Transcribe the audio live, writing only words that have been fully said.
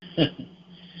And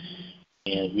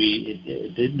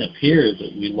it didn't appear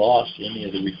that we lost any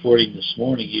of the recording this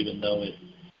morning, even though it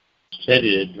said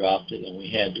it had dropped it and we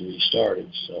had to restart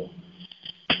it. So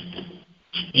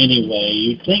anyway,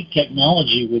 you'd think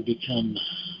technology would become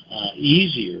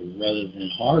easier rather than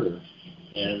harder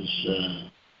as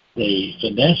they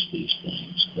finesse these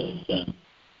things. But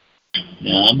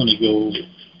now I'm going to go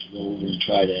over and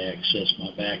try to access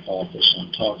my back office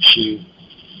on TalkShoe.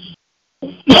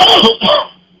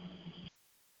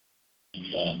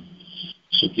 And,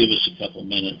 so give us a couple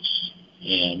minutes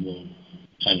and we'll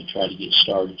kind of try to get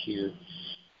started here.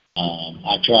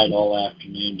 I tried all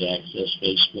afternoon to access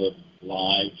Facebook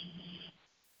Live.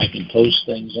 I can post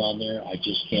things on there. I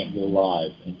just can't go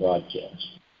live and broadcast.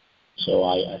 So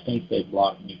I think they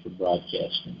blocked me for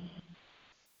broadcasting.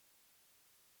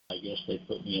 I guess they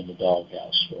put me in the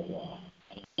doghouse for a while.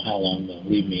 I don't know how long they'll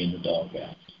leave me in the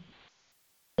doghouse.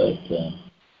 But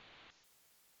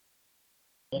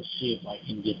let's see if I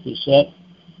can get this up.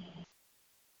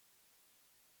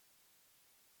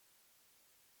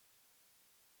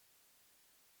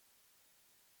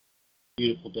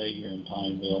 Beautiful day here in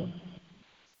Pineville.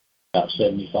 About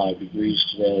 75 degrees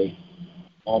today.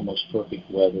 Almost perfect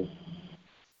weather.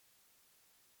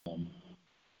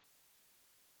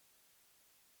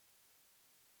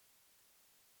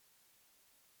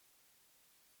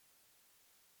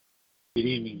 Good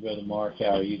evening, Brother Mark.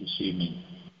 How are you this evening?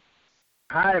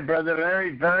 Hi, brother.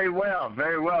 Very, very well.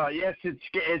 Very well. Yes,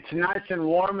 it's nice and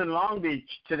warm in Long Beach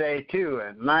today too.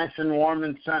 Nice and warm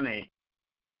and sunny.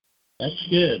 That's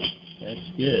good.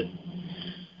 That's good.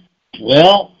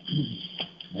 Well,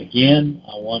 again,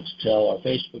 I want to tell our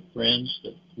Facebook friends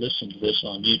that listen to this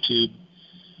on YouTube,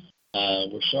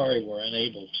 we're sorry we're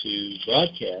unable to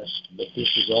broadcast, but this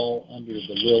is all under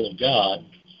the will of God.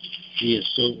 He has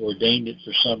so ordained it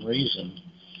for some reason.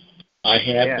 I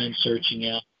have been searching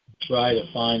out to try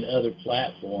to find other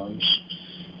platforms.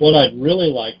 What I'd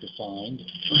really like to find,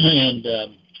 and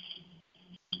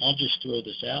I'll just throw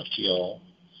this out to y'all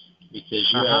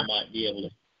because you all might be able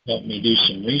to help me do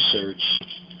some research.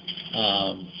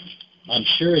 I'm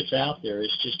sure it's out there.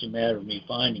 It's just a matter of me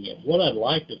finding it. What I'd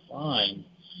like to find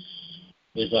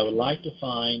is I would like to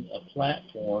find a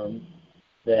platform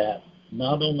that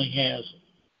not only has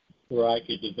where I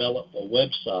could develop a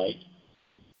website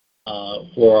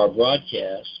for our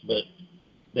broadcast, but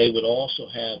they would also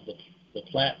have the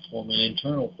platform, an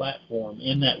internal platform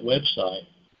in that website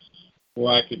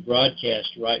where I could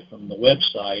broadcast right from the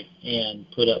website and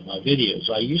put up my videos.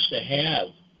 I used to have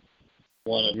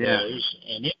one of those,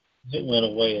 and it went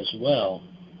away as well.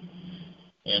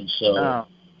 And so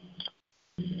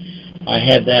I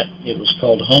had that. It was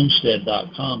called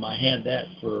homestead.com. I had that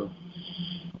for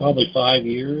probably 5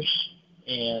 years,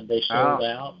 and they sold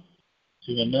out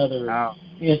to another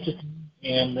entity,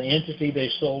 and the entity they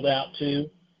sold out to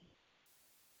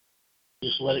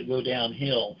just let it go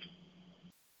downhill.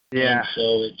 And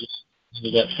so it just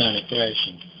ended up kind of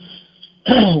crashing.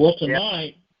 Well,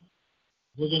 tonight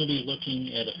we're going to be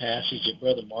looking at a passage that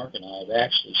Brother Mark and I have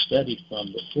actually studied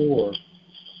from before.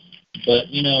 But,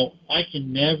 you know, I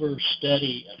can never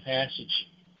study a passage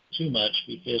too much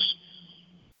because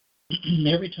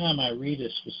every time I read a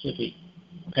specific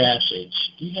passage,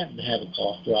 do you happen to have a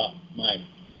cough drop?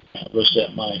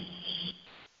 Rosette, my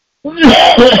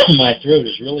throat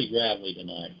is really gravelly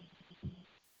tonight.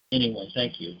 Anyway,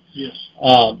 thank you. Yes.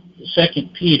 2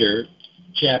 Peter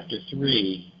chapter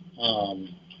 3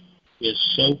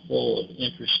 is so full of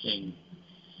interesting.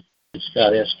 It's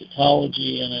got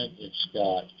eschatology in it. It's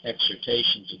got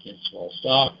exhortations against false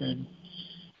doctrine.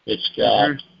 It's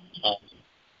got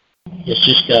it's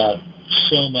just got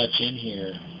so much in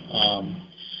here.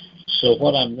 So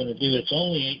what I'm going to do, it's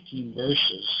only 18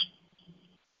 verses.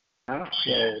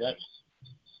 So that's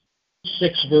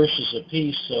 6 verses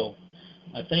apiece. So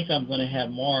I think I'm going to have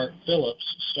Mark Phillips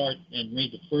start and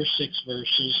read the first 6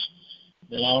 verses.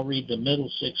 Then I'll read the middle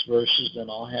 6 verses. Then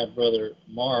I'll have Brother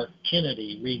Mark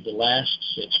Kennedy read the last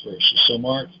 6 verses. So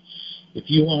Mark, if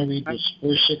you want to read the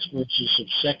first 6 verses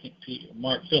of 2 Peter,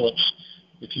 Mark Phillips,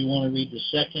 if you want to read the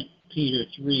 2 Peter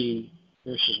 3,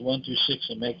 verses 1 through 6,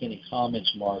 and make any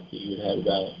comments, Mark, that you would have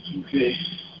about it. Okay.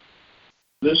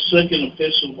 This second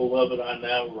epistle, beloved, I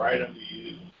now write unto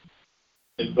you,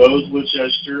 in both which I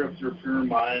stir up your pure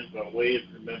minds by way of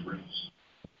remembrance,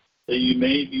 that you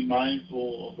may be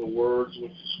mindful of the words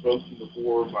which are spoken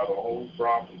before by the holy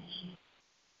prophets,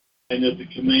 and of the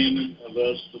commandment of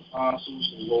us, the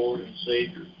apostles, the Lord and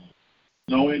Savior,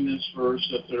 knowing this first,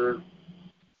 that there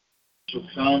shall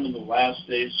come in the last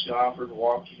days scoffers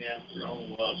walking after their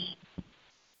own lusts,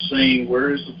 saying, where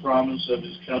is the promise of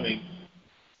his coming?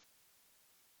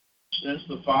 since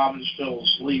the fathers fell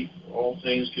asleep, all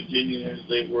things continue as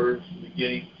they were from the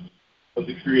beginning of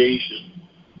the creation.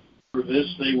 For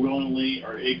this they willingly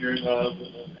are ignorant of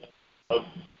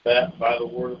that by the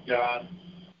word of God.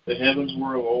 The heavens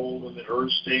were of old, and the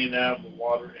earth staying out of the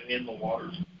water and in the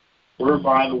waters,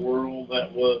 whereby the world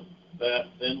that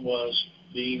then was,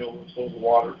 being overflowed with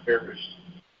water, perished.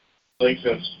 I think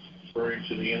that's referring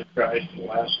to the Antichrist in the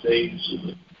last days of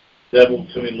the devil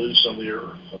coming loose on the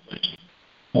earth, I think.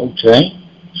 Okay.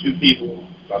 Two people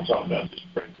I'm talking about this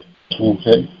correctly.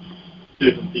 Okay.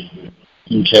 Different people.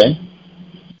 Okay.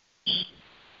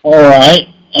 All right.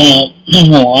 Well,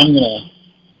 I'm going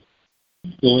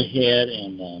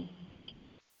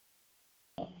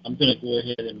to go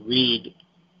ahead and read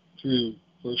through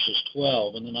verses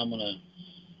 12, and then I'm going to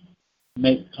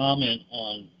make a comment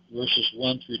on verses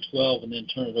 1 through 12, and then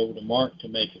turn it over to Mark to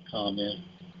make a comment.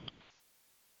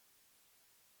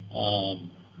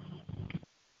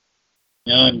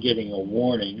 Now I'm getting a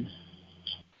warning.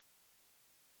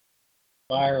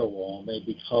 Firewall may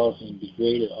be causing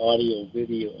degraded audio,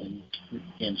 video,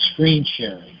 and screen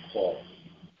sharing quality.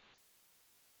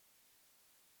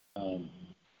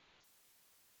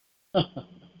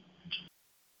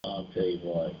 I'll tell you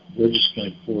what, we're just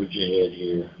going to forge ahead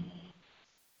here.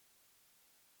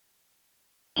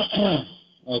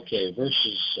 Okay,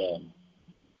 verses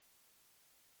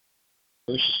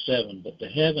 7. But the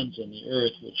heavens and the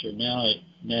earth, which are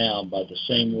now by the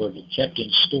same word, are kept in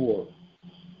store,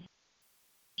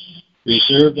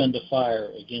 reserved unto fire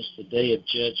against the day of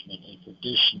judgment and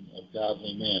perdition of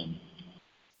godly men.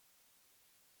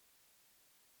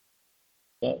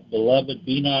 But, beloved,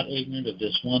 be not ignorant of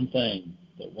this one thing,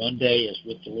 that one day is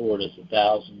with the Lord as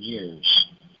 1,000 years,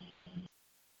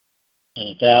 and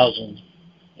 1,000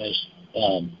 as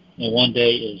and one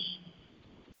day is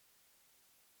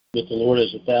with the Lord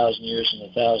as 1,000 years, and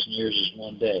 1,000 years is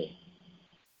one day.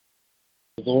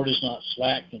 The Lord is not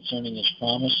slack concerning his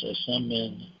promise, as some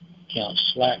men count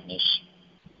slackness,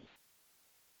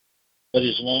 but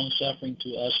is long-suffering to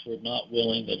usward, not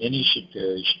willing that any should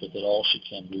perish, but that all should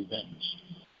come to repentance.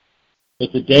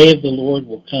 But the day of the Lord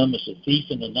will come as a thief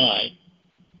in the night,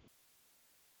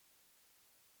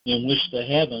 in which the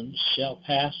heavens shall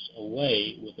pass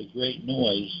away with a great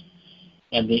noise,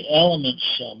 and the elements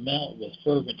shall melt with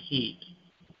fervent heat.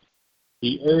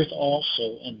 The earth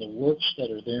also and the works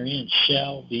that are therein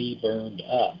shall be burned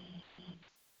up.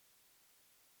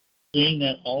 Seeing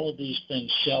that all of these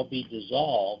things shall be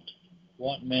dissolved,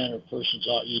 what manner of persons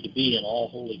ought ye to be in all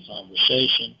holy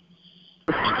conversation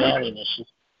and godliness,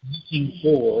 looking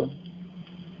for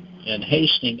and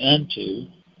hastening unto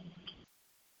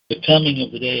the coming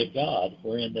of the day of God,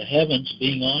 wherein the heavens,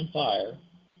 being on fire,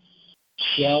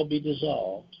 shall be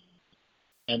dissolved,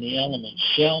 and the elements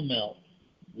shall melt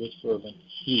with fervent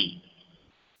heat.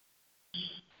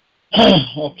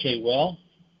 Okay, well,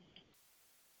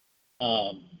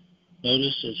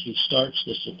 notice as he starts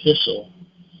this epistle,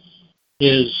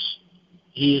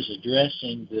 he is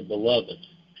addressing the beloved.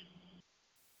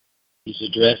 He's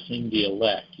addressing the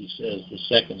elect. He says the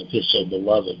second epistle,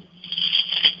 beloved.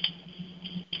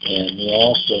 And we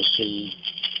also see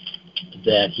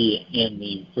that he, in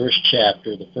the first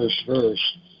chapter, the first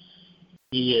verse,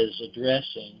 he is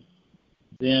addressing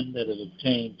them that have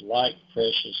obtained like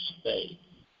precious faith.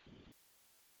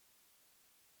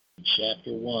 In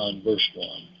chapter 1, verse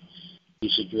 1,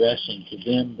 he's addressing to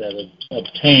them that have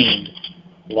obtained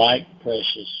like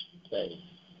precious faith.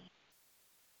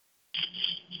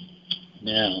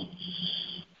 Now,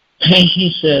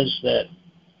 he says that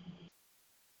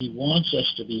he wants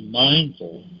us to be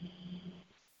mindful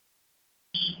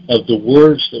of the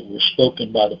words that were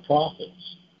spoken by the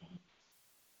prophets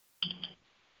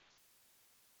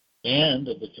and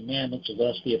of the commandments of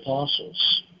us, the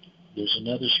apostles. There's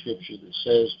another scripture that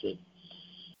says that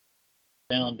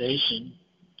foundation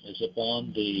is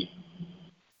upon the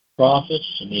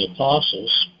prophets and the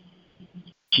apostles,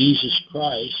 Jesus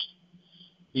Christ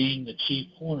being the chief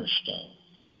cornerstone.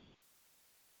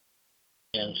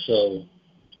 And so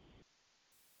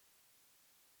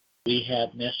we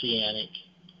have messianic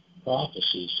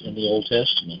prophecies in the Old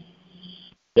Testament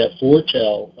that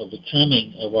foretell of the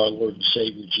coming of our Lord and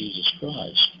Savior Jesus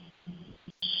Christ.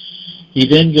 He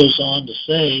then goes on to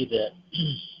say that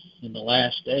in the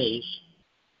last days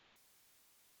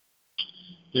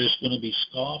there's going to be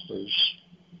scoffers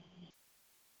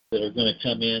that are going to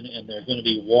come in, and they're going to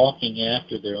be walking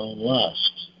after their own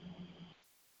lusts.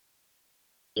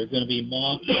 They're going to be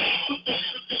mocking.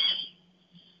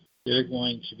 They're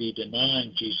going to be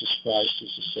denying Jesus Christ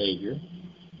as the Savior.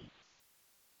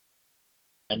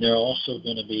 And they're also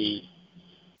going to be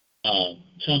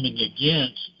coming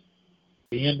against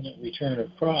the imminent return of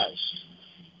Christ,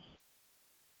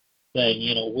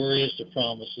 saying, where is the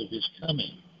promise of his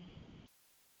coming?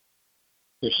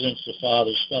 For since the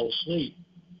fathers fell asleep,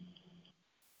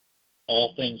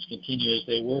 all things continue as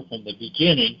they were from the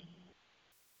beginning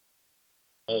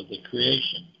of the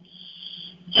creation.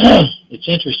 It's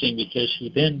interesting because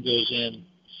he then goes in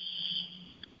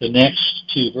the next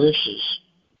two verses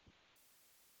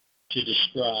to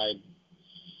describe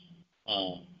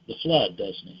the flood,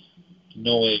 doesn't he?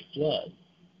 Noahic flood.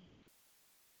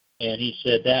 And he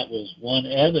said that was one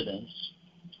evidence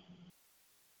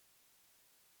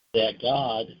that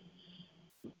God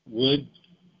would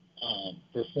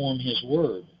perform his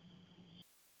word.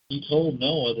 He told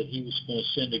Noah that he was going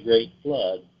to send a great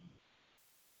flood,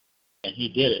 and he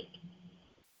did it.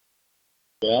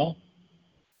 Well,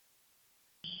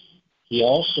 he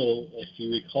also, if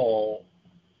you recall,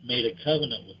 made a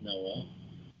covenant with Noah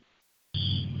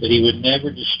that he would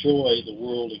never destroy the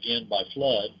world again by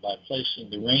flood by placing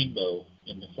the rainbow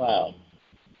in the cloud.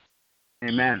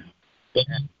 Amen. But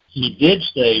he did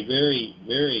say very,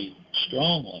 very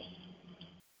strongly,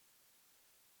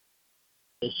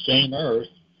 this same earth,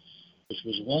 which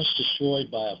was once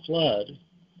destroyed by a flood,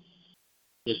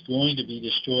 is going to be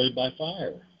destroyed by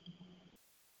fire.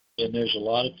 And there's a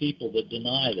lot of people that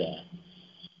deny that.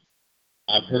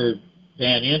 I've heard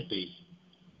Van Impe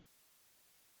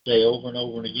say over and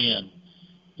over and again,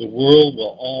 the world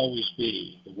will always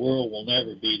be, the world will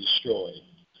never be destroyed.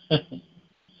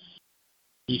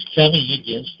 He's coming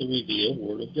against the revealed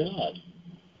Word of God.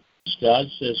 God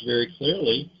says very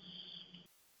clearly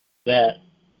that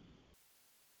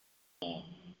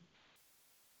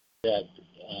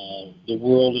the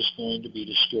world is going to be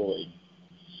destroyed.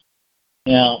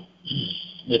 Now,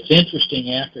 it's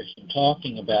interesting after him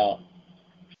talking about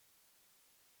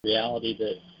reality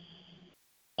that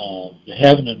the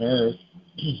heaven and earth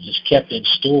is kept in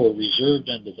store, reserved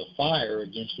unto the fire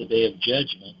against the day of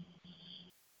judgment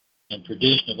and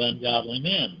perdition of ungodly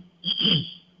men.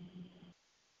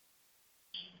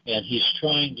 And he's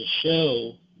trying to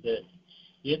show that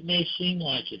it may seem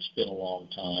like it's been a long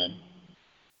time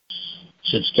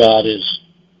since God has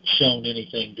shown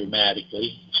anything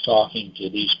dramatically. He's talking to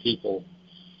these people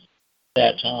at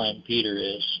that time, Peter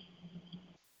is.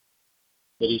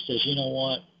 But he says, you know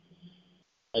what?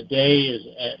 A day is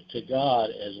to God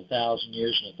as 1,000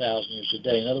 years, and 1,000 years a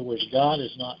day. In other words, God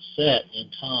is not set in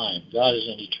time. God is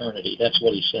in eternity. That's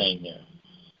what he's saying there.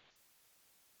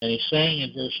 And he's saying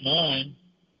in verse 9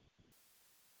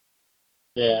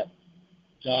 that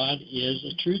God is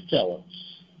a truth teller.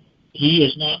 He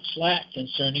is not slack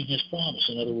concerning his promise.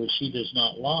 In other words, he does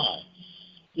not lie.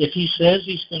 If he says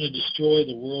he's going to destroy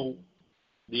the world,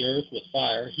 the earth with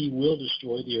fire, he will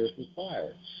destroy the earth with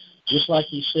fire. Just like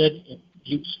he said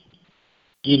he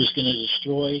was going to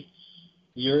destroy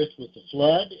the earth with the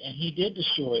flood, and he did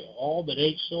destroy. All but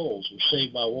 8 souls were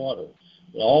saved by water.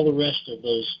 But all the rest of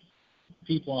those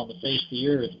people on the face of the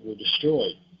earth were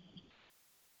destroyed.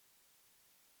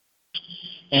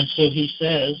 And so he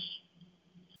says,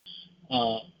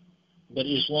 but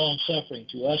is long-suffering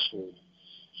to usward.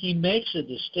 He makes a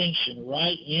distinction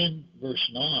right in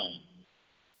verse 9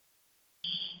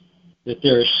 that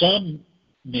there are some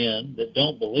men that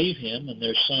don't believe him, and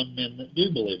there's some men that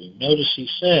do believe him. Notice he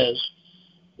says,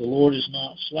 the Lord is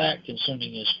not slack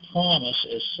concerning his promise,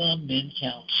 as some men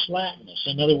count slackness.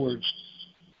 In other words,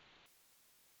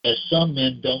 as some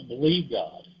men don't believe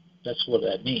God. That's what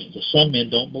that means. As some men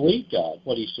don't believe God,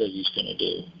 what he says he's going to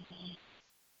do.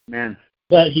 Amen.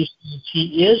 But he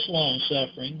is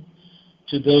long-suffering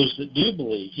to those that do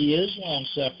believe. He is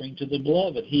long-suffering to the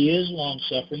beloved. He is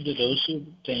long-suffering to those who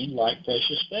obtain like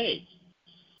precious faith.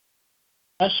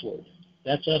 Usward.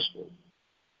 That's usward.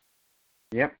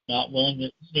 Yep. Not willing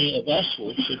that any of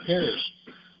usward should perish,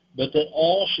 but that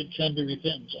all should come to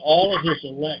repentance. All of his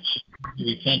elect should come to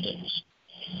repentance.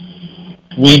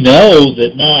 We know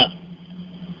that not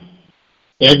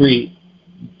every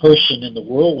person in the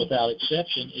world without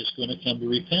exception is going to come to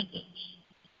repentance.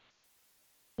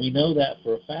 We know that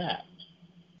for a fact.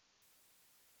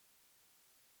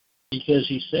 Because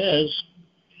he says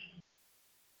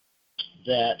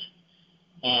that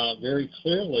very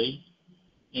clearly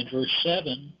in verse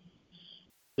 7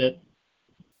 that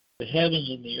the heavens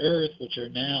and the earth, which are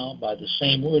now by the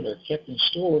same word, are kept in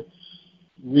store,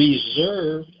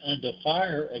 reserved unto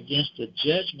fire against the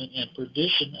judgment and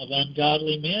perdition of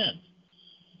ungodly men.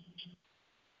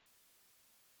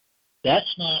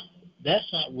 That's not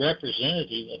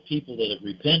representative of people that have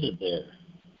repented there.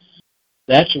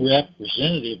 That's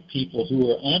representative of people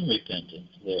who are unrepentant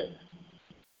there.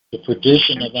 The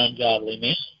perdition of ungodly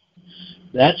men.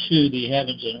 That's who the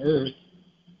heavens and earth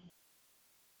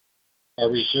are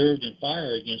reserved in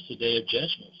fire against the day of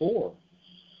judgment for.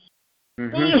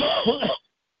 Mm-hmm.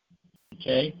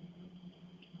 Okay?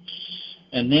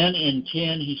 And then in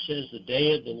 10, he says, the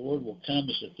day of the Lord will come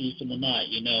as a thief in the night.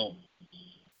 You know,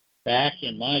 back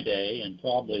in my day, and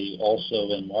probably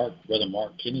also in Brother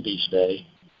Mark Kennedy's day,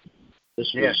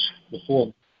 this was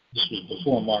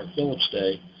before Mark Phillips'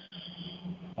 day,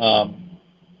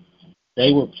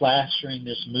 they were plastering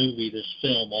this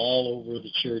film all over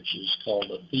the churches called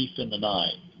A Thief in the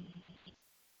Night.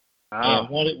 Oh. And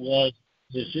what it was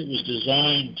is it was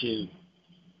designed to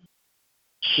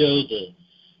show the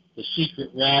secret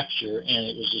rapture, and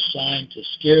it was designed to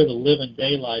scare the living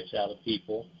daylights out of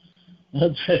people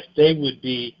that they would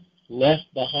be left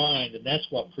behind, and that's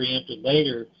what preempted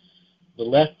later the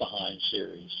Left Behind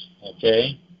series.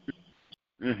 Okay?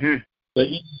 Mm-hmm. But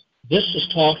this is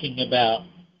talking about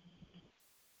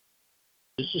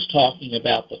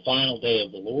the final day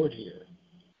of the Lord here.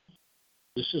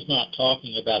 This is not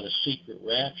talking about a secret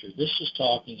rapture. This is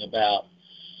talking about,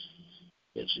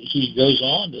 he goes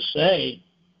on to say,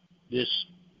 this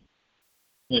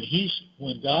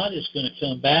when God is going to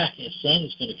come back, His Son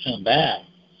is going to come back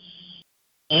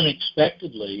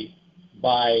unexpectedly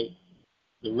by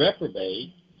the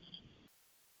reprobate,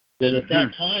 that at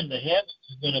that time the heavens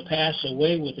are going to pass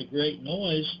away with a great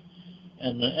noise,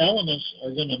 and the elements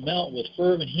are going to melt with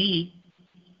fervent heat,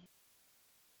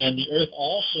 and the earth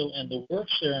also and the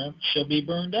works thereof shall be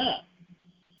burned up.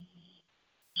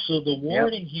 So the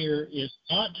warning here is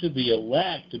not to the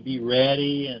elect to be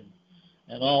ready and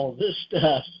all of this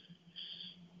stuff.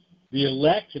 The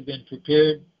elect have been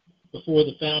prepared before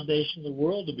the foundation of the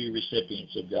world to be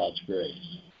recipients of God's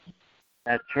grace.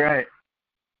 That's right.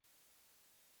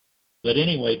 But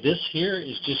anyway, this here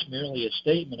is just merely a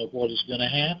statement of what is going to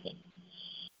happen.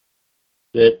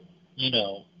 That,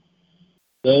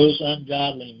 those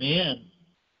ungodly men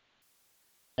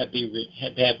have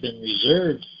been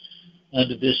reserved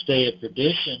unto this day of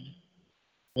perdition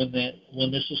when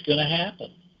this is going to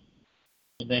happen.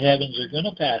 And the heavens are going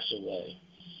to pass away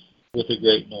with a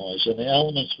great noise, and the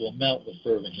elements will melt with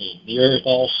fervent heat. The earth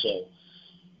also,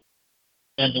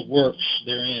 and the works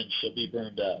therein shall be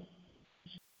burned up.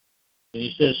 And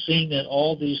he says, seeing that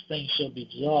all these things shall be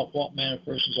dissolved, what manner of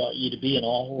persons ought ye to be in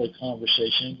all holy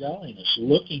conversation and godliness,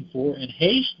 looking for and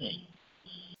hastening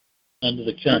unto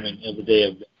the coming of the day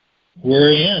of God,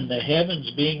 wherein the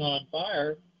heavens being on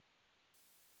fire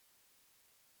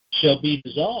shall be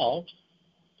dissolved,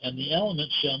 and the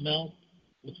elements shall melt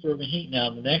with fervent heat. Now,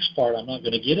 in the next part, I'm not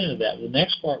going to get into that. The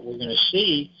next part, we're going to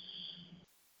see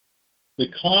the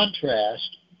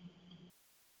contrast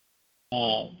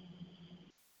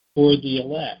for the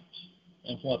elect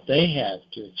and what they have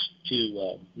to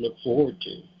look forward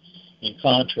to, in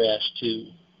contrast to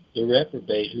the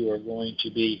reprobate who are going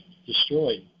to be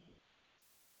destroyed.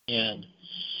 And,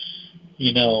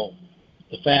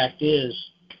 the fact is,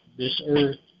 this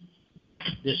earth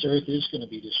is going to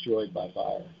be destroyed by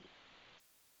fire.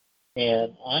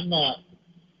 And I'm not,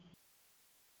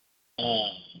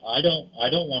 I don't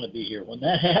want to be here when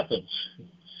that happens.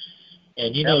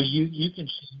 And, you can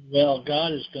say, well,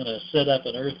 God is going to set up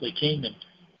an earthly kingdom.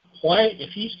 Why, if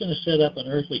He's going to set up an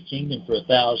earthly kingdom for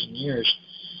 1,000 years,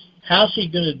 how's He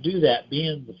going to do that,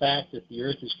 being the fact that the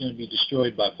earth is going to be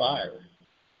destroyed by fire?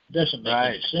 It doesn't make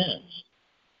any sense.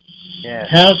 Yeah.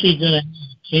 How's He going to have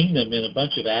a kingdom in a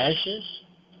bunch of ashes?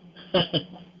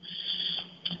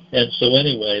 And so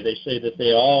anyway, they say that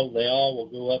they all will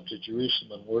go up to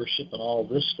Jerusalem and worship and all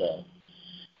this stuff.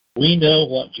 We know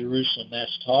what Jerusalem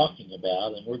that's talking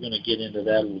about, and we're going to get into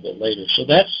that a little bit later. So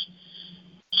that's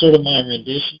sort of my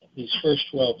rendition of these first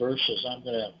 12 verses. I'm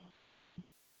going to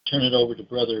turn it over to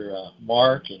Brother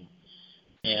Mark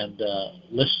and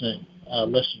listen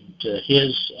to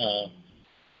his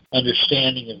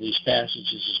understanding of these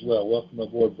passages as well. Welcome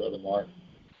aboard, Brother Mark.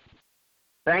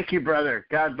 Thank you, brother.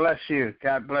 God bless you.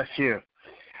 God bless you.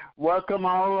 Welcome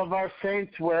all of our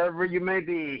saints, wherever you may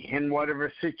be, in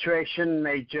whatever situation.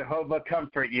 May Jehovah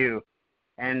comfort you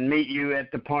and meet you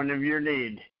at the point of your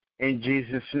need, in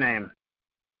Jesus' name.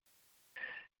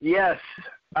 Yes,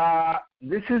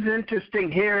 this is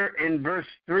interesting here in verse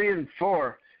 3 and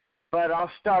 4, but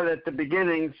I'll start at the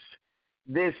beginnings.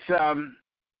 This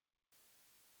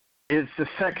is the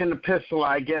second epistle,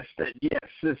 I guess.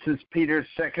 This is Peter's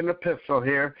second epistle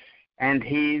here, and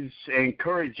he's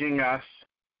encouraging us.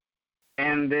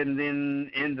 And then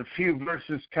in the few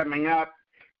verses coming up,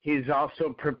 he's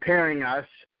also preparing us,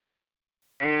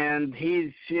 and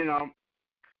he's,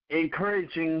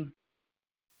 encouraging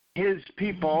his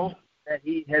people that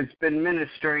he has been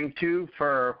ministering to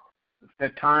for the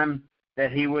time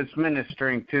that he was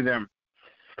ministering to them.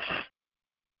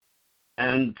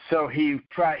 And so he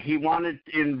wanted,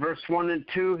 in verse 1 and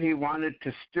 2, he wanted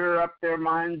to stir up their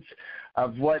minds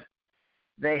of what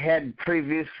they had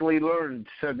previously learned,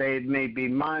 so they may be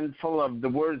mindful of the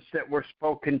words that were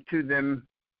spoken to them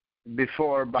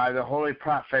before by the holy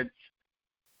prophets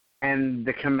and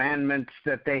the commandments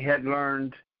that they had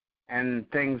learned and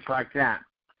things like that.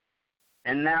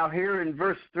 And now here in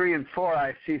verse 3 and 4,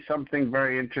 I see something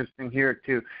very interesting here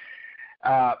too.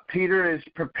 Peter is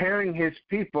preparing his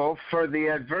people for the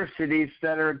adversities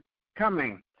that are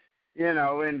coming. You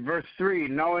know, in verse 3,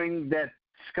 knowing that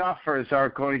scoffers are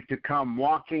going to come,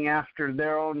 walking after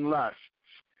their own lusts,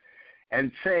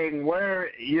 and saying, where,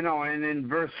 you know, and in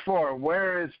verse 4,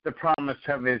 where is the promise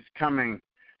of his coming?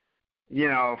 You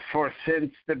know, for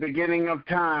since the beginning of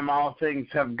time, all things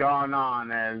have gone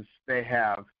on as they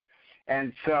have.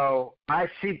 And so I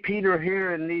see Peter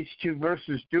here in these two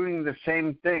verses doing the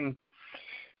same thing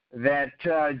that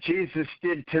Jesus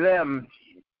did to them,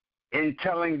 in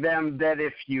telling them that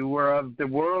if you were of the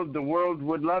world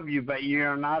would love you, but you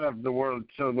are not of the world,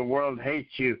 so the world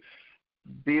hates you.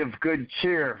 Be of good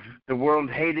cheer. The world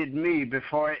hated me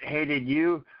before it hated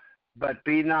you, but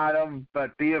be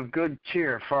of good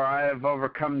cheer, for I have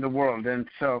overcome the world. And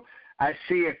so I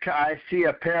see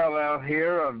a parallel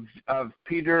here of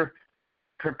Peter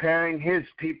preparing his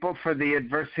people for the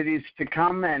adversities to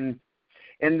come, and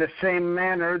in the same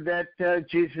manner that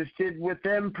Jesus did with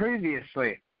them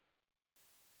previously.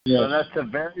 Yes. So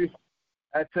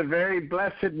that's a very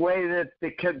blessed way that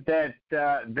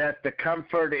the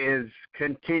comfort is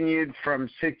continued from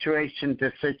situation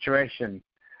to situation.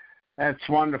 That's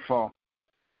wonderful.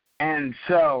 And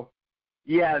so,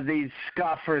 yeah, these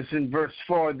scoffers in verse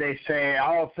 4, they say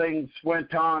all things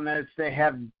went on as they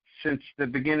have since the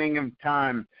beginning of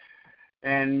time.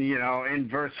 And, you know, in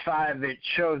verse 5, it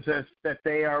shows us that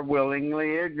they are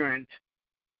willingly ignorant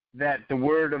that the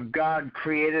Word of God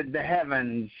created the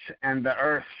heavens, and the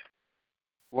earth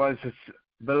was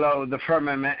below the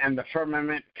firmament, and the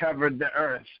firmament covered the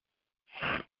earth.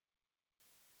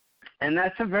 And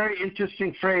that's a very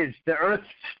interesting phrase, the earth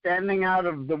standing out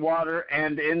of the water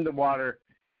and in the water.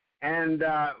 And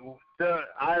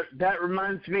that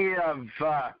reminds me of,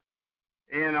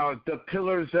 the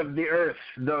pillars of the earth,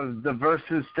 the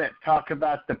verses that talk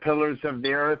about the pillars of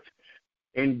the earth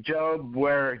in Job,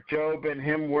 where Job and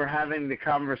him were having the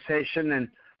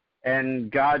conversation, and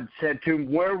God said to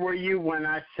him, where were you when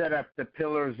I set up the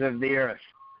pillars of the earth?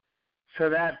 So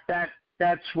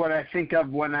that's what I think of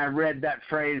when I read that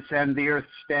phrase, and the earth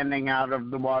standing out of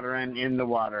the water and in the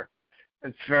water.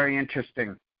 It's very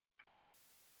interesting.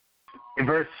 In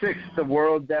verse 6, the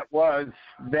world that was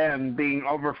then being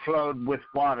overflowed with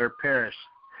water perished.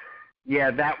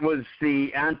 Yeah, that was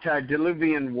the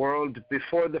antediluvian world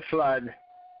before the flood.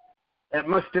 It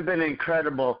must have been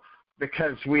incredible,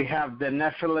 because we have the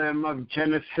Nephilim of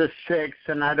Genesis 6,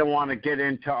 and I don't want to get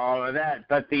into all of that,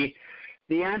 but the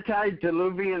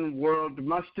antediluvian world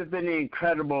must have been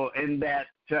incredible in that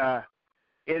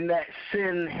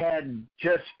sin had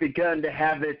just begun to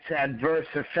have its adverse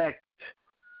effect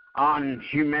on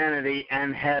humanity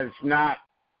and has not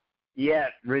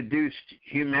yet reduced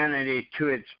humanity to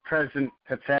its present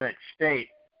pathetic state.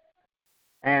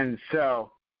 And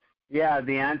so, yeah,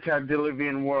 the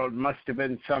antediluvian world must have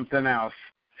been something else.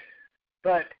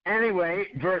 But anyway,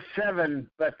 verse 7,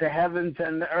 but the heavens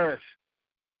and the earth,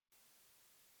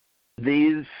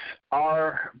 these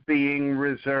are being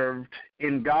reserved.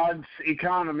 In God's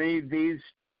economy, these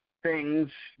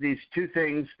two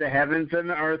things, the heavens and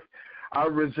the earth, are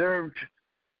reserved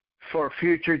for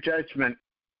future judgment.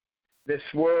 This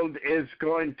world is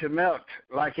going to melt.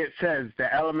 Like it says,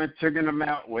 the elements are going to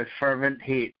melt with fervent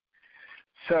heat.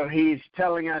 So he's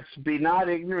telling us, be not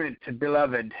ignorant,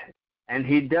 beloved. And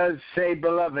he does say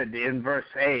beloved in verse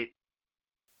 8.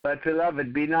 But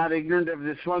beloved, be not ignorant of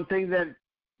this one thing, that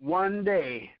one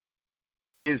day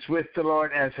is with the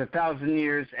Lord as 1,000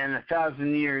 years, and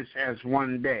 1,000 years as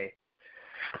one day.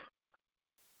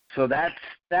 So that's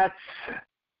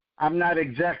I'm not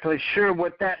exactly sure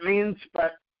what that means,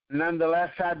 but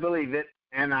nonetheless I believe it,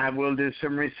 and I will do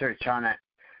some research on it.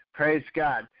 Praise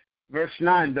God. Verse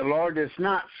 9, the Lord is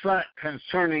not slack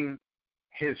concerning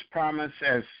his promise,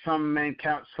 as some men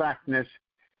count slackness,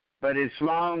 but is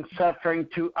long-suffering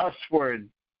to usward.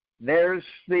 There's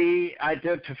the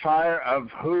identifier of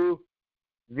who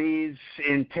these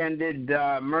intended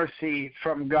mercy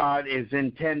from God is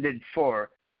intended for.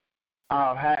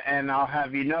 I'll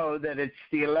have you know that it's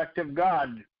the elect of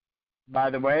God, by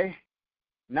the way,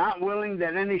 not willing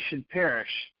that any should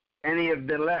perish, any of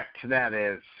the elect, that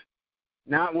is.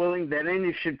 Not willing that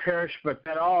any should perish, but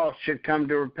that all should come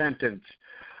to repentance.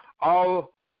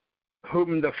 All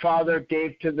whom the Father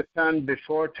gave to the Son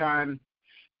before time,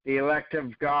 the elect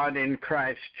of God in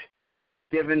Christ,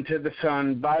 given to the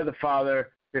Son by the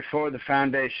Father before the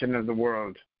foundation of the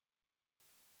world.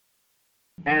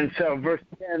 And so verse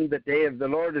 10, the day of the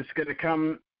Lord is going to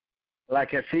come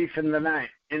like a thief in the night.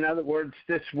 In other words,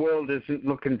 this world isn't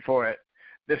looking for it.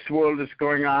 This world is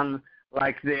going on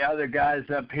like the other guys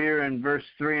up here in verse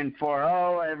 3 and 4.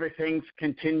 Oh, everything's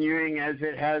continuing as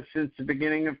it has since the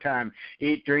beginning of time.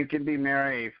 Eat, drink, and be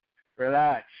merry.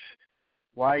 Relax.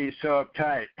 Why are you so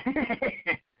uptight?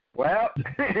 Well,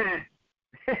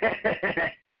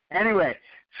 anyway,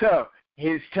 so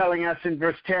he's telling us in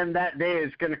verse 10 that day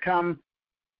is going to come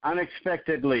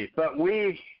unexpectedly. But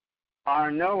we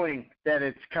are knowing that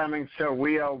it's coming, so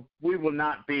we will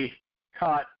not be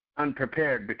caught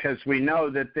unprepared, because we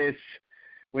know that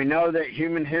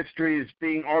human history is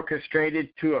being orchestrated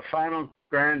to a final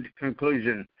grand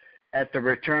conclusion at the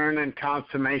return and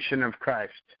consummation of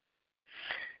Christ.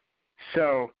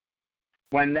 So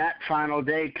when that final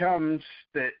day comes,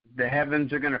 the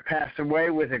heavens are going to pass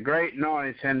away with a great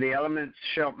noise, and the elements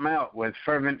shall melt with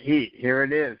fervent heat. Here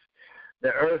it is.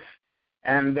 The earth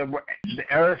and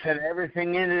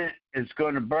everything in it is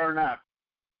going to burn up.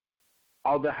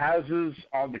 All the houses,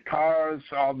 all the cars,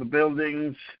 all the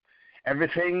buildings,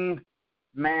 everything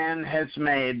man has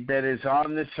made that is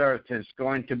on this earth is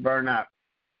going to burn up.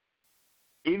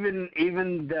 Even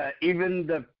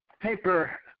the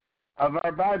paper of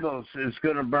our Bibles is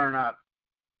going to burn up.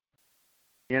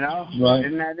 You know? Right.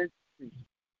 Isn't that interesting?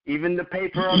 Even the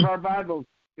paper of our Bibles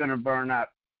is going to burn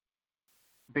up.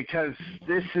 Because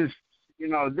this is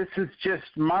just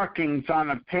markings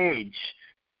on a page.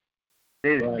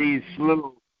 Right. These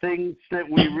little things that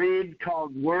we read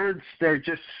called words, they're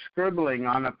just scribbling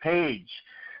on a page.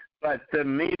 But the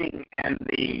meaning and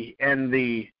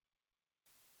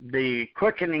the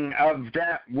quickening of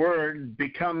that word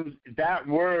becomes that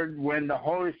word when the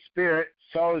Holy Spirit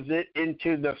sows it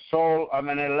into the soul of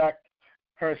an elect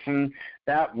person.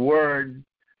 That word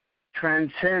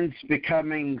transcends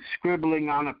becoming scribbling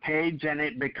on a page, and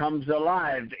it becomes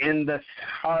alive in the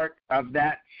heart of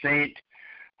that saint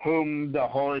whom the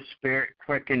Holy Spirit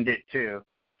quickened it to.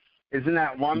 Isn't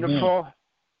that wonderful?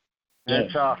 Yes.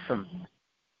 That's awesome.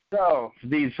 So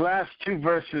these last two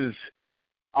verses,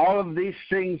 all of these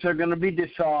things are going to be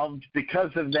dissolved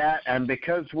because of that, and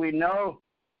because we know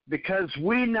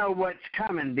what's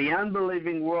coming. The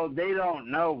unbelieving world, they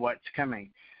don't know what's coming.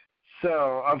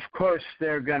 So, of course,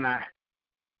 they're going to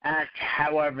act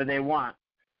however they want.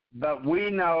 But we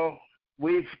know,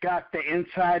 we've got the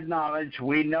inside knowledge.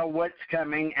 We know what's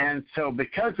coming. And so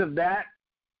because of that,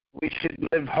 we should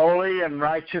live holy and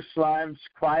righteous lives,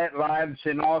 quiet lives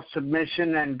in all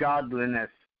submission and godliness.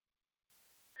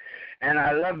 And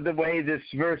I love the way this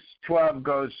verse 12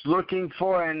 goes, looking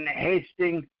for and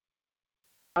hasting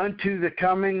unto the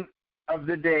coming of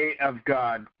the day of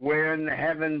God, wherein the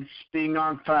heavens being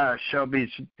on fire shall be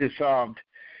dissolved,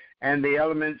 and the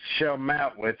elements shall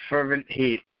melt with fervent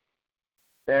heat.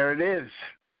 There it is.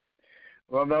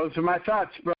 Well, those are my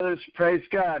thoughts, brothers. Praise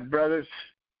God, brothers.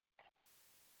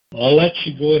 I'll let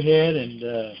you go ahead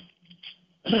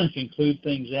and conclude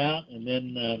things out, and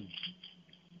then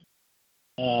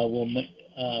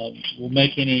we'll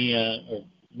make any, or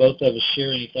both of us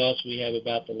share any thoughts we have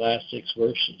about the last 6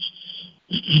 verses.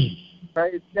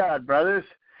 Praise God, brothers.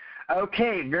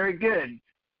 Okay, very good.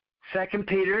 2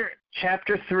 Peter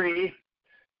chapter 3,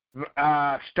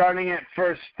 starting at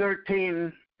verse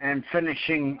 13 and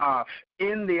finishing off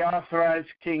in the Authorized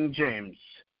King James.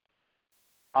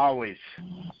 Always.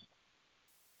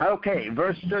 Okay,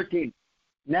 verse 13.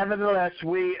 Nevertheless,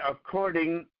 we,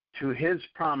 according to his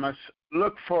promise,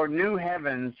 look for new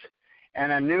heavens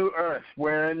and a new earth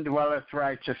wherein dwelleth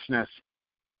righteousness.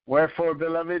 Wherefore,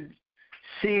 beloved,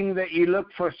 seeing that ye look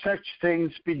for such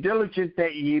things, be diligent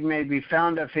that ye may be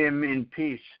found of him in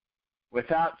peace,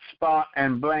 without spot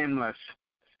and blameless.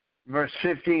 Verse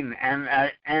 15,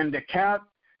 and account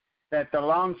that the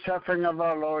long-suffering of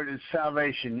our Lord is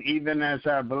salvation, even as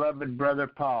our beloved brother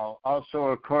Paul,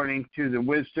 also according to the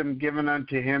wisdom given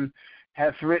unto him,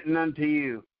 hath written unto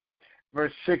you.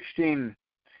 Verse 16,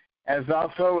 as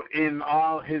also in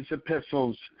all his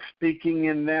epistles, speaking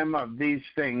in them of these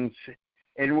things,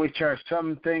 in which are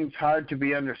some things hard to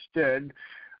be understood,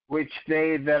 which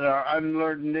they that are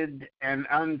unlearned and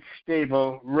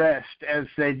unstable wrest as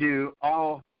they do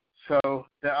also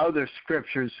the other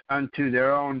scriptures unto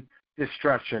their own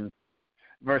destruction.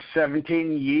 Verse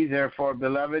 17, ye therefore,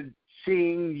 beloved,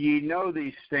 seeing ye know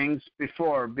these things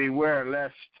before, beware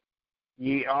lest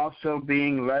ye also,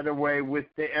 being led away with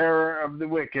the error of the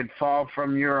wicked, fall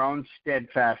from your own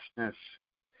steadfastness.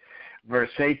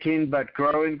 Verse 18, but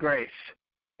grow in grace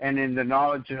and in the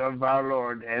knowledge of our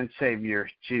Lord and Savior,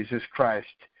 Jesus Christ.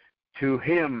 To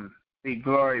him be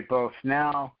glory both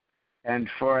now and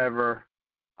forever.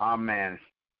 Amen.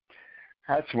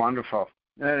 That's wonderful.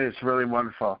 That is really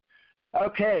wonderful.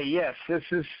 Okay, yes, this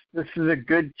is a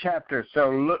good chapter. So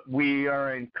look, we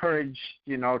are encouraged,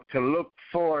 to look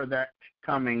for that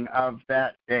coming of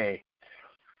that day.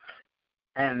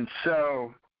 And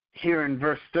so here in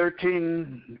verse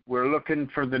 13, we're looking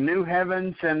for the new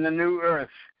heavens and the new earth,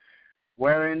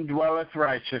 wherein dwelleth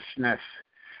righteousness.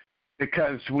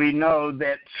 Because we know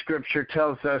that Scripture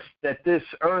tells us that this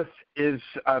earth is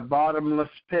a bottomless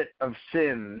pit of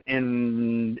sin.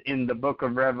 In the book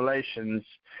of Revelations,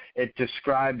 it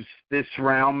describes this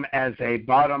realm as a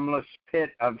bottomless pit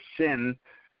of sin,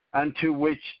 unto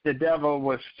which the devil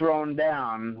was thrown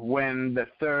down when the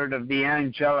third of the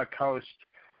angelic host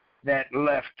that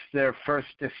left their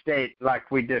first estate, like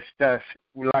we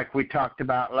talked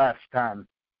about last time.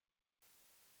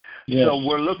 Yes. So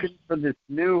we're looking for this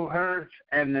new earth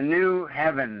and the new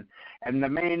heaven. And the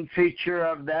main feature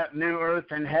of that new earth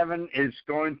and heaven is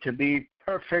going to be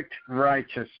perfect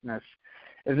righteousness.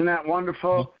 Isn't that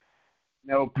wonderful?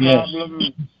 No problem,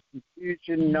 yes.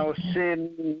 Confusion, no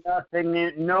sin,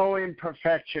 nothing, no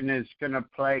imperfection is going to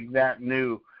plague that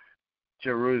new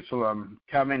Jerusalem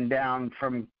coming down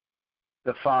from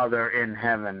the Father in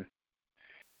heaven.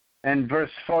 And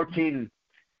verse 14,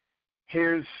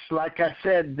 here's, like I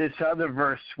said, this other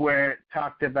verse where it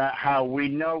talked about how we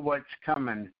know what's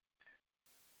coming,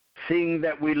 seeing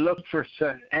that we look for,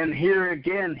 and here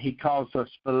again he calls us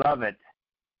beloved.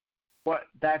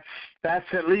 That's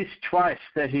at least twice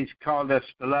that he's called us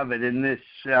beloved in this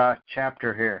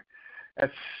chapter here.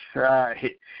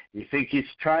 You think he's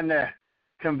trying to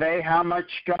convey how much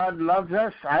God loves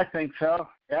us? I think so.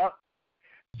 Yep.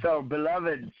 So,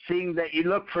 beloved, seeing that you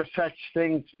look for such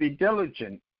things, be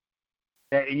diligent,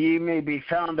 that ye may be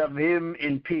found of him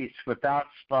in peace, without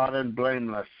spot and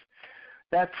blameless.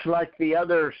 That's like the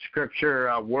other scripture,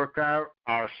 work out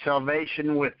our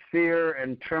salvation with fear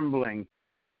and trembling.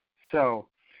 So,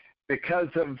 because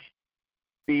of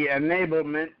the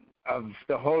enablement of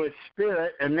the Holy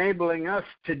Spirit enabling us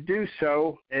to do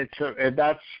so,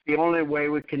 that's the only way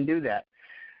we can do that.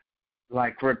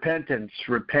 Like repentance.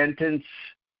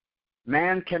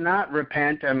 Man cannot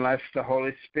repent unless the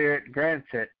Holy Spirit grants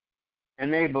it,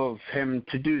 enables him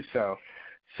to do so.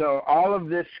 So all of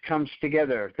this comes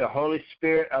together. The Holy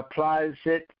Spirit applies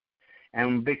it,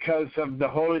 and because of the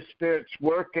Holy Spirit's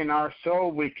work in our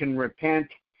soul, we can repent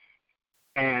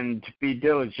and be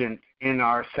diligent in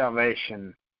our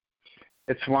salvation.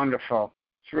 It's wonderful.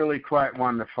 It's really quite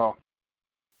wonderful.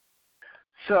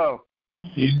 So,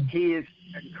 he is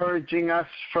encouraging us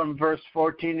from verse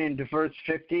 14 into verse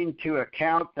 15 to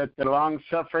account that the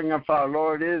long-suffering of our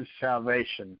Lord is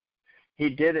salvation. He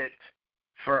did it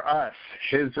for us,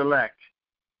 his elect.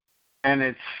 And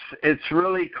it's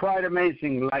really quite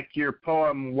amazing, like your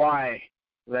poem, Why,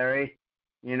 Larry?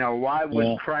 Why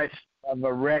would Christ love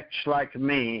a wretch like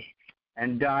me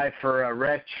and die for a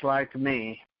wretch like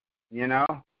me?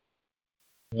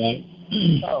 Right.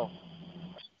 So,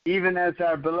 even as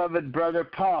our beloved brother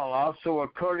Paul, also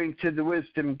according to the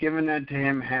wisdom given unto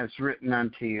him, has written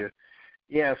unto you.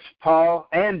 Yes, Paul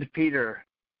and Peter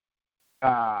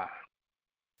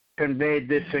conveyed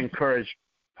this encouragement.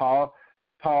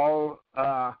 Paul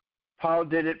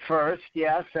did it first,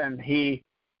 yes, and he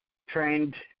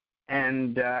trained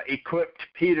and equipped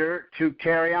Peter to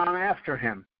carry on after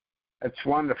him. It's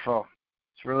wonderful.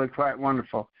 It's really quite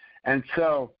wonderful. And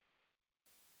so,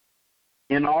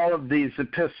 in all of these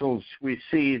epistles, we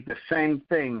see the same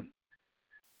thing.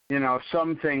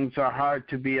 Some things are hard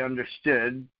to be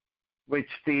understood, which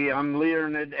the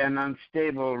unlearned and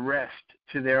unstable wrest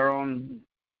to their own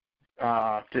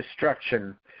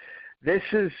destruction. This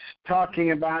is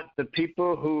talking about the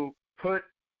people who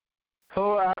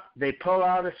pull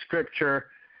out a scripture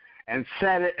and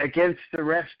set it against the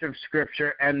rest of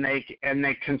Scripture, and they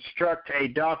construct a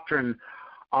doctrine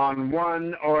on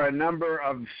one or a number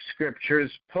of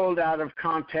scriptures pulled out of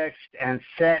context and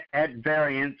set at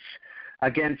variance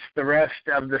against the rest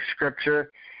of the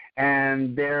Scripture,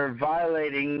 and they're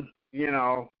violating,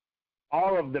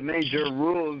 all of the major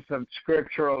rules of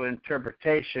scriptural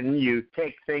interpretation. You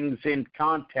take things in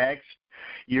context,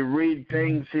 you read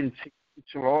things in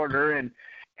sequential order,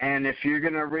 and if you're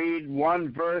going to read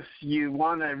one verse, you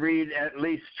want to read at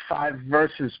least 5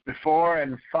 verses before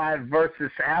and 5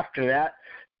 verses after that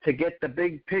to get the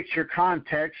big picture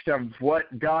context of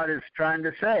what God is trying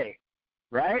to say,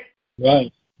 right?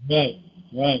 Right.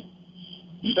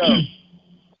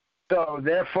 So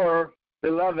therefore,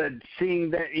 Beloved,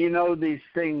 seeing that you know these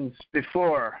things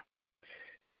before,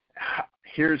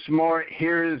 here's more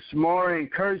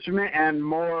encouragement and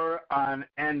more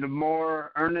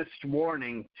earnest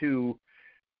warning to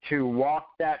walk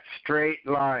that straight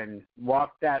line,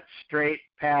 walk that straight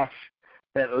path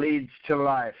that leads to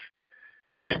life,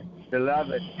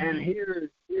 beloved. And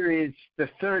here is the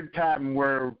third time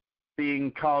we're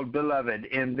being called beloved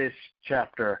in this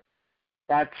chapter.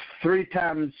 That's 3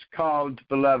 times called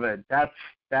beloved. That's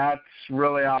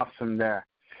really awesome there.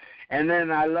 And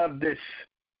then I love this,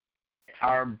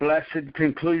 our blessed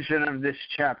conclusion of this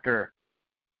chapter.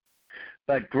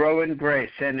 But grow in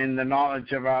grace and in the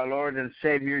knowledge of our Lord and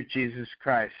Savior Jesus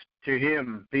Christ. To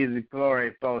him be the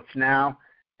glory both now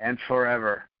and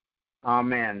forever.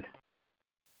 Amen.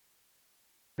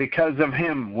 Because of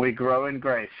him we grow in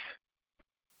grace.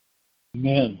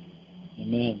 Amen.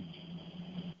 Amen.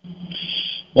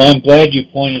 Well, I'm glad you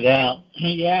pointed out.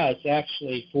 Yeah, it's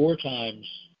actually 4 times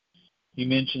he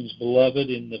mentions beloved.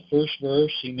 In the first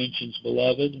verse, he mentions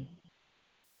beloved.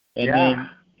 And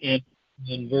then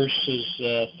in verses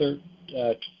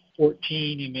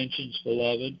 14, he mentions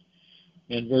beloved.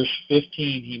 In verse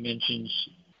 15, he mentions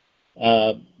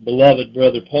beloved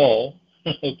brother Paul.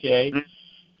 Okay.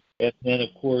 And then, of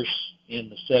course, in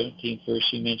the 17th verse,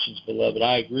 he mentions beloved.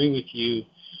 I agree with you.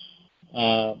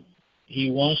 He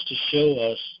wants to show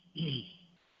us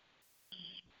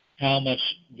how much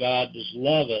God does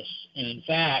love us. And in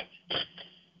fact,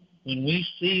 when we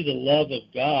see the love of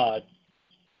God,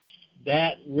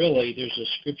 that really, there's a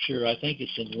scripture, I think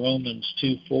it's in Romans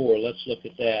 2:4. Let's look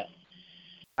at that.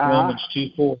 Romans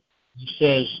 2:4. He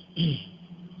says,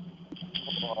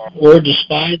 or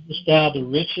despisest thou the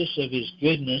riches of his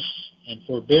goodness and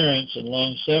forbearance and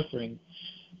long-suffering,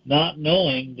 not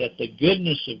knowing that the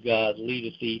goodness of God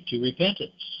leadeth thee to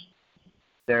repentance.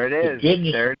 There it is. The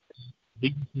goodness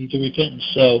leadeth thee to repentance.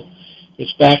 So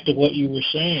it's back to what you were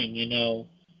saying,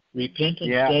 repentance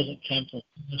doesn't come from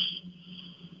us.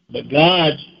 But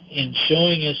God, in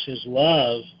showing us his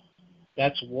love,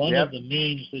 that's one of the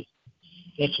means that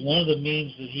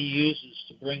he uses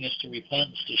to bring us to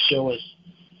repentance, to show us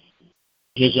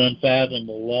his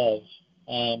unfathomable love.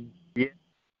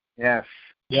 Yes.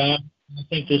 Yeah, I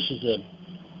think this is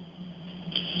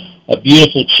a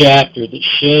beautiful chapter that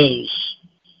shows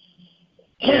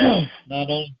not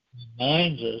only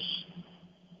reminds us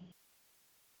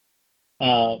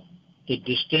the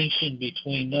distinction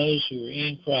between those who are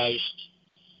in Christ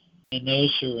and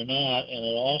those who are not, and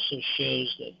it also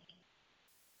shows that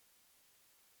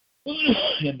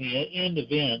in the end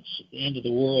events, at the end of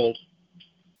the world,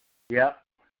 that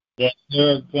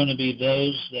there are going to be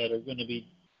those that are going to be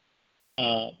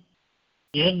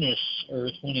in this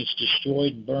earth when it's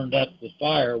destroyed and burned up with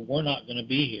fire. We're not going to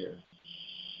be here.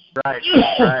 Right.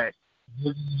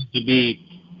 We're going to be,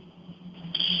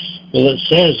 well, it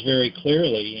says very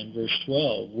clearly in verse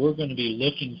 12, we're going to be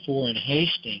looking for and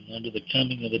hasting unto the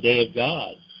coming of the day of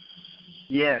God.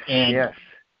 Yes, and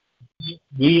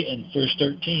we, in verse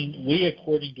 13, we,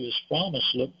 according to his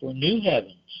promise, look for new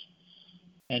heavens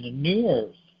and a new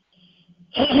earth.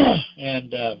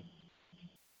 And,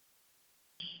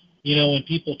 when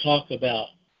people talk about,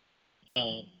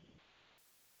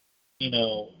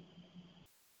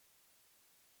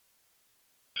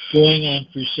 going on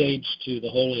crusades to the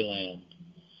Holy Land,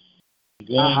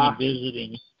 going and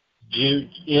visiting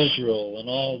Israel and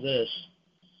all this,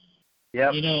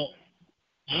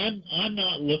 I'm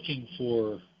not looking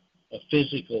for a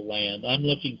physical land. I'm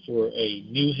looking for a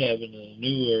new heaven and a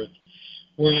new earth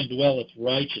wherein dwelleth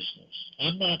righteousness.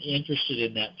 I'm not interested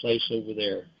in that place over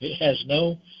there. There's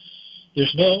no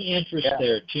interest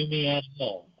there to me at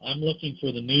all. I'm looking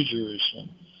for the New Jerusalem.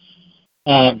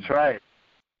 That's right.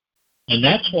 And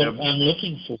that's what I'm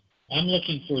looking for. I'm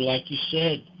looking for, like you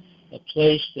said, a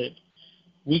place that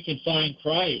we can find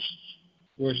Christ,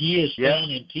 where he is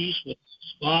found in peace with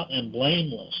spot and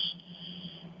blameless,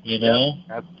 And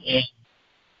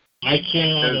I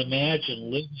cannot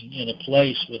imagine living in a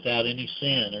place without any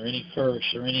sin or any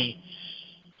curse or any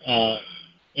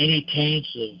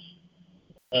taints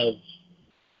of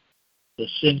the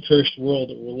sin-cursed world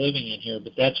that we're living in here,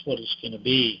 but that's what it's going to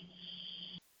be.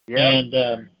 And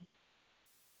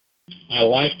I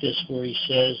like this where he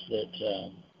says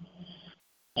that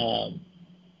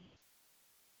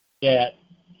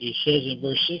he says in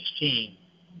verse 16,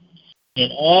 in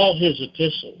all his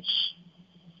epistles,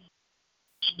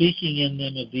 speaking in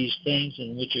them of these things,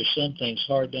 in which are some things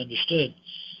hard to understand.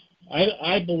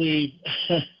 I believe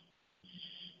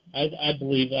I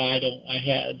believe I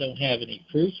don't have any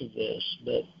proof of this,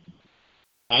 but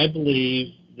I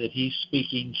believe that he's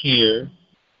speaking here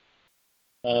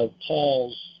of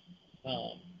Paul's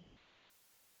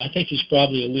I think he's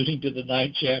probably alluding to the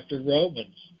 9th chapter of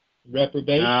Romans,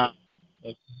 reprobation.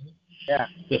 Okay? Yeah.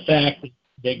 The fact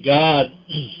that God,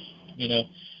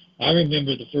 I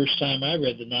remember the first time I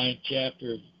read the 9th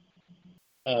chapter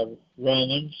of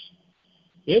Romans,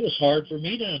 it was hard for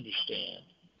me to understand.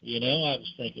 I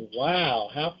was thinking, wow,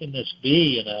 how can this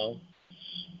be, And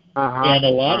a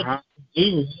lot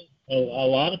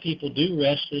of people do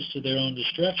wrest this to their own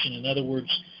destruction. In other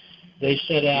words, they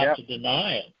set out to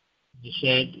deny it. They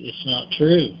said it's not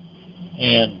true.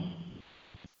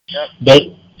 But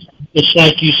it's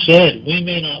like you said, we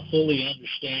may not fully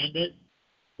understand it,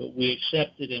 but we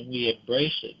accept it and we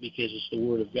embrace it because it's the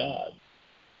Word of God.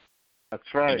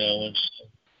 That's right. And so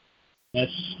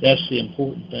that's the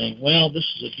important thing. Well, this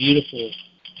is a beautiful,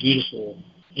 beautiful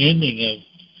ending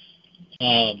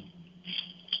of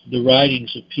the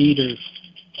writings of Peter.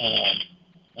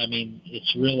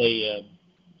 It's really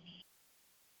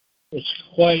it's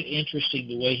quite interesting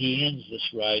the way he ends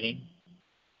this writing.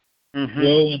 Mm-hmm.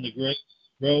 Grow in the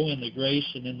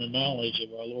grace and in the knowledge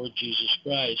of our Lord Jesus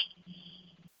Christ.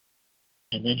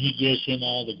 And then he gives him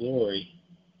all the glory,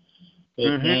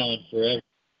 both now and forever,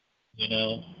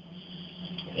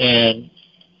 And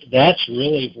that's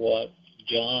really what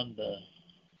John the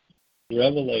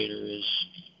Revelator is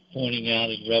pointing out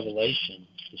in Revelation.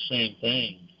 The same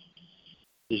thing,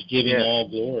 is giving all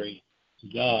glory to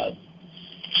God.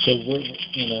 So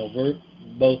we're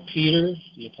both Peter,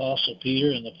 the Apostle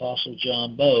Peter, and the Apostle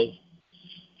John both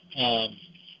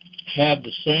have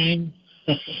the same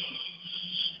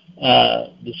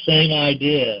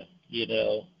idea,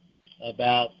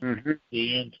 about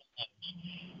the end times.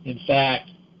 In fact,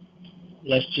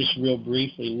 let's just real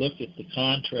briefly look at the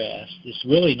contrast. It's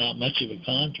really not much of a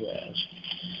contrast.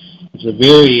 It's a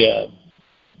very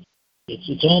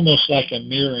it's almost like a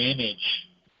mirror image,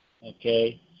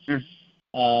 okay,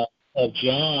 of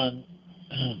John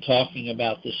talking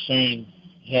about the same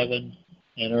heaven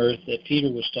and earth that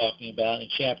Peter was talking about in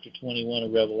chapter 21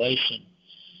 of Revelation.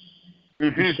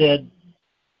 He said,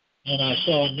 "And I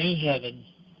saw a new heaven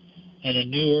and a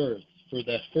new earth, for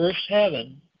the first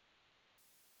heaven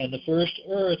and the first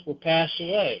earth were passed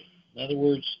away." In other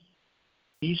words,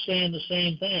 he's saying the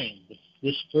same thing.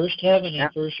 This first heaven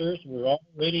and first earth were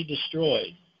already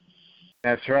destroyed.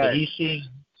 That's right. But he's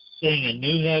seeing a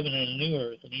new heaven and a new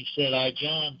earth. And he said, "I,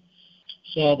 John,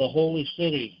 saw the holy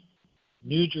city,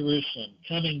 New Jerusalem,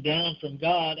 coming down from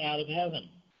God out of heaven."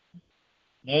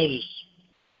 Notice,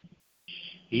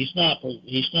 he's not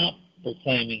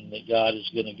proclaiming that God is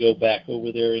going to go back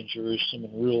over there in Jerusalem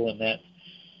and rule in that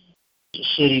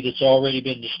city that's already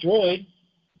been destroyed.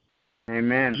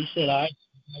 Amen. He said, I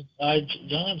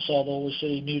John, saw the holy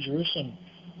city, New Jerusalem,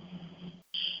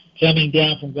 coming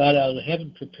down from God out of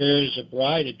heaven, prepared as a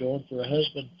bride adorned for her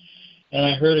husband. And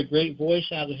I heard a great voice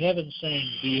out of heaven saying,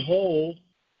 "Behold,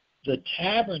 the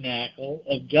tabernacle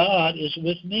of God is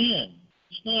with men."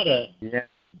 It's not a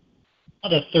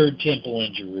third temple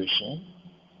in Jerusalem.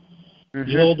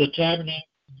 Behold, the tabernacle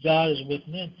of God is with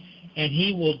men, and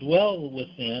he will dwell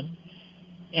with them,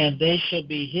 and they shall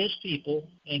be his people,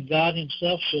 and God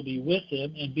himself shall be with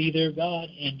them and be their God,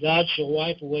 and God shall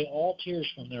wipe away all tears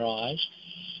from their eyes.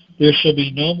 There shall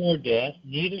be no more death,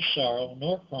 neither sorrow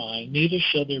nor crying, neither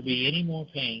shall there be any more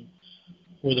pain,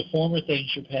 for the former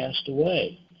things are passed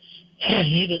away. And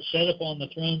he that sat upon the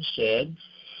throne said,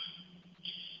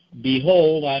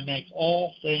 "Behold, I make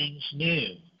all things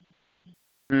new."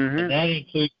 And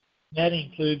that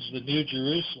includes the New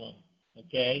Jerusalem,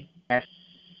 okay? That's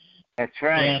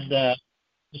right. And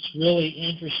it's really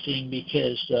interesting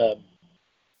because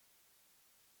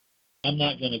I'm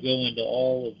not going to go into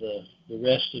all of the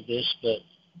rest of this, but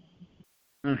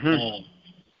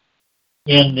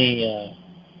in the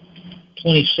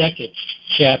 22nd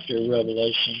chapter of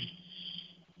Revelation,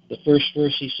 the first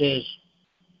verse he says,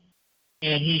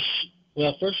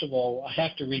 first of all, I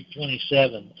have to read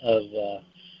 27 of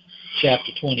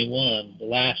chapter 21, the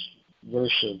last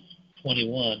verse of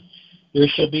 21. "There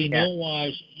shall be no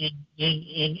wise in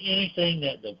anything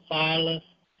that defileth,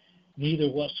 neither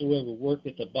whatsoever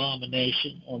worketh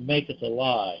abomination or maketh a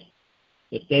lie,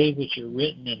 but they which are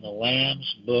written in the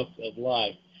Lamb's book of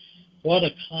life." What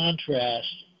a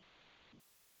contrast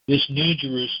this New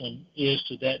Jerusalem is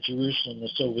to that Jerusalem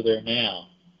that's over there now.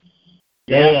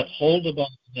 They uphold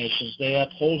abominations. They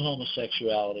uphold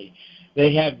homosexuality.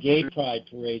 They have gay pride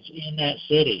parades in that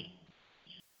city.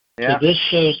 So this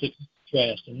shows the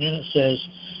contrast. And then it says,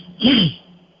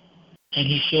 "And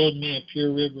he showed me a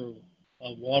pure river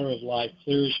of water of life,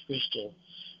 clear as crystal,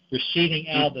 proceeding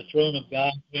out of the throne of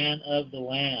God and of the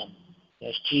Lamb."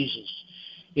 That's Jesus.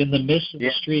 In the midst of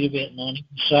the street of it, and on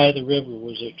each side of the river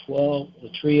was there 12, the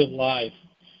tree of life,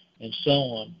 and so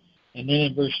on. And then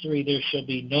in verse 3, there shall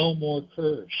be no more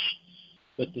curse,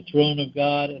 but the throne of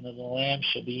God and of the Lamb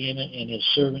shall be in it, and his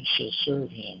servants shall serve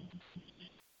him.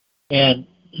 And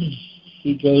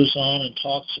he goes on and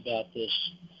talks about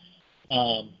this.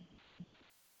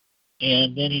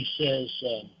 And then he says,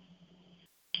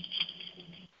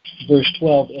 verse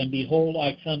 12, and behold,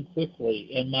 I come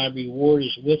quickly, and my reward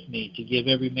is with me to give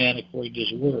every man according to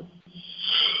his work.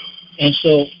 And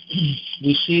so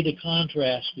we see the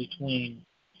contrast between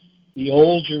the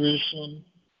old Jerusalem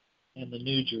and the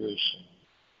new Jerusalem.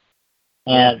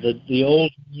 The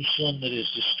old Jerusalem that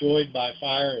is destroyed by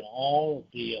fire, and all of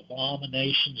the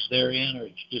abominations therein are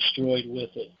destroyed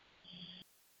with it.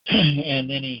 And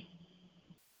then he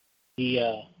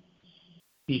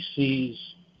sees,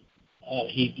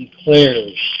 he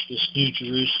declares this new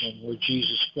Jerusalem where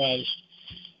Jesus Christ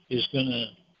is going to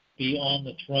be on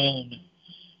the throne,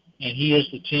 and he is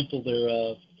the temple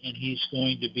thereof, and he's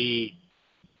going to be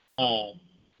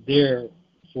there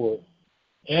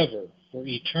forever, for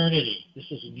eternity. This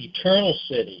is an eternal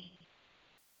city.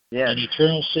 Yes. An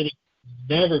eternal city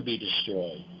will never be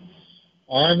destroyed.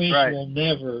 Armies will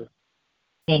never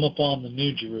come upon the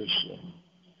new Jerusalem.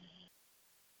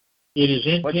 It is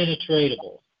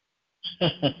impenetrable.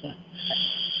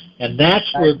 And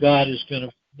that's where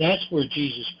that's where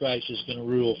Jesus Christ is going to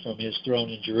rule from his throne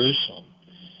in Jerusalem,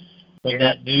 from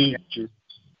that new Jerusalem.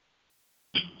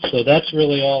 So that's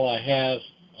really all I have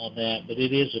on that, but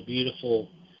it is a beautiful,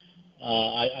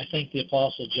 I think the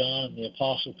Apostle John and the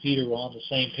Apostle Peter were on the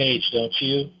same page, don't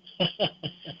you?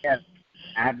 Yes,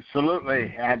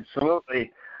 absolutely.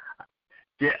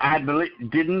 I believe,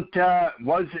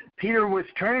 Peter was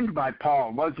trained by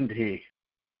Paul, wasn't he?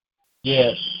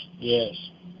 Yes.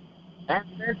 That's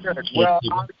good. Well,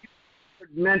 I'll use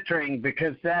mentoring,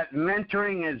 because that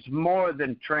mentoring is more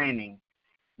than training.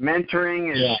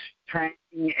 Mentoring is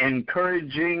training,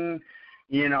 encouraging,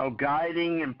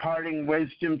 guiding, imparting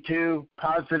wisdom to,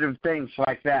 positive things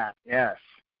like that. Yes.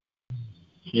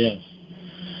 Yes.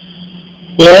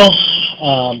 Well,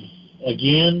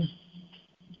 again,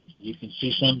 you can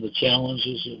see some of the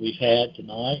challenges that we've had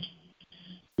tonight.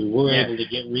 We were able to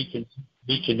get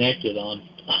reconnected on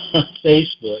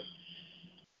Facebook.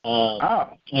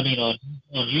 I mean on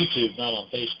YouTube, not on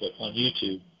Facebook, on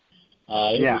YouTube.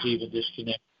 It was even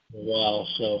disconnected for a while.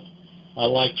 So I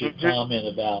liked your comment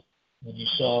about when you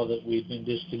saw that we'd been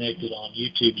disconnected on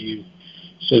YouTube, you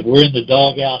said, we're in the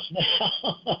doghouse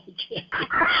now.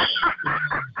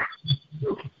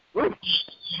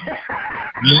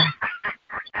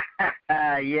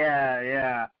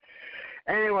 Yeah.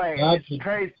 Anyway,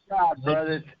 praise God,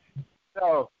 brothers.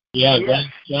 So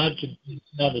God can keep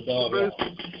out the doghouse.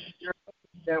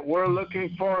 That we're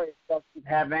looking for, it doesn't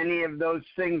have any of those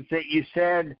things that you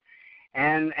said.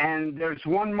 And there's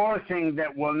one more thing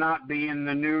that will not be in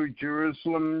the New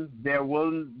Jerusalem. There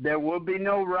will be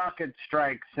no rocket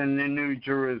strikes in the New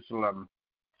Jerusalem.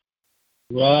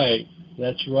 Right,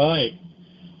 that's right.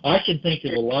 I can think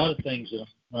of a lot of things that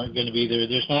aren't going to be there.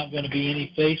 There's not going to be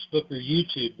any Facebook or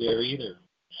YouTube there either.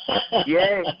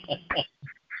 Yay!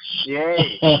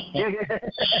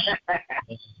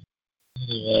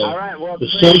 All right, well,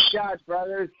 praise God,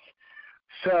 brothers.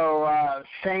 So,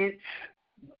 saints,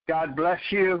 God bless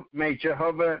you. May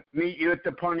Jehovah meet you at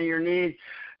the point of your need.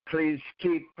 Please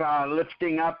keep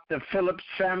lifting up the Phillips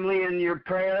family in your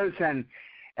prayers,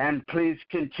 and please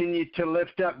continue to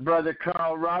lift up Brother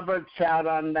Carl Roberts out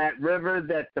on that river,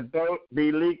 that the boat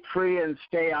be leak-free and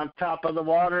stay on top of the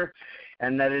water,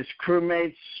 and that his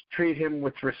crewmates treat him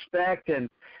with respect.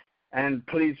 And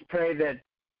please pray that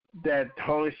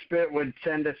Holy Spirit would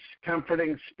send a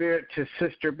comforting spirit to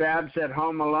Sister Babs at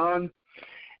home alone.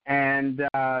 And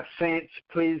saints,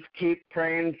 please keep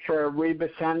praying for Reba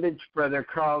Sandage, Brother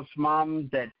Carl's mom,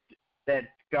 that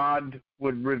God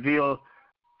would reveal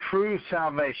true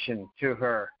salvation to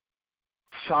her,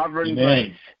 sovereign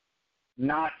grace,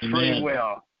 not free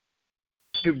will,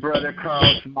 to Brother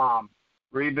Carl's mom,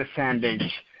 Reba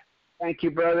Sandage. Thank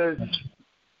you, brothers.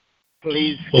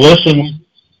 Please listen.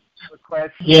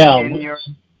 Request in your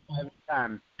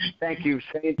time. Thank you,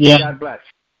 saints. God bless.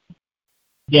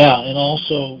 Yeah, and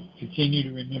also continue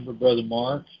to remember Brother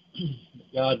Mark.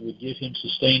 God would give him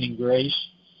sustaining grace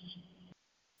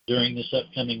during this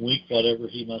upcoming week, whatever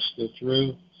he must go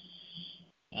through.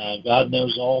 God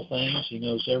knows all things. He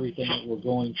knows everything that we're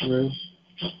going through.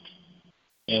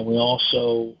 And we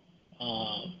also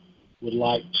would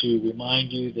like to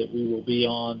remind you that we will be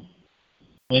on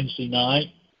Wednesday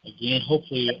night. Again,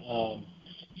 hopefully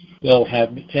they'll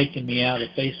have taken me out of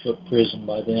Facebook prison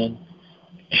by then.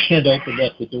 and opened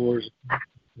up the doors,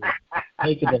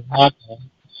 taken the knock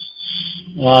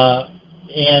on.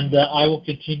 And I will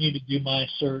continue to do my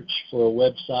search for a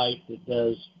website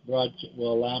that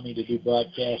will allow me to do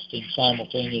broadcasting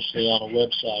simultaneously on a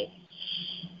website.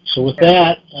 So with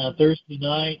that, Thursday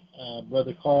night,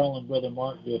 Brother Carl and Brother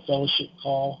Mark do a fellowship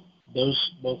call. Those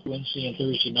both Wednesday and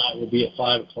Thursday night will be at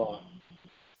 5 o'clock.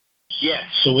 Yes.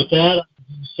 So with that, I'm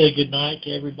going to say good night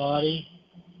to everybody,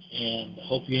 and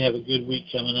hope you have a good week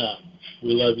coming up.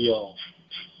 We love you all.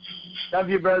 Love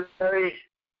you, Brother Terry,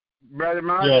 Brother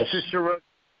Mark, Yes. Sister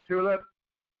Tulip.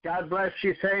 God bless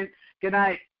you, saints. Good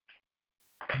night.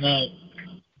 Good night.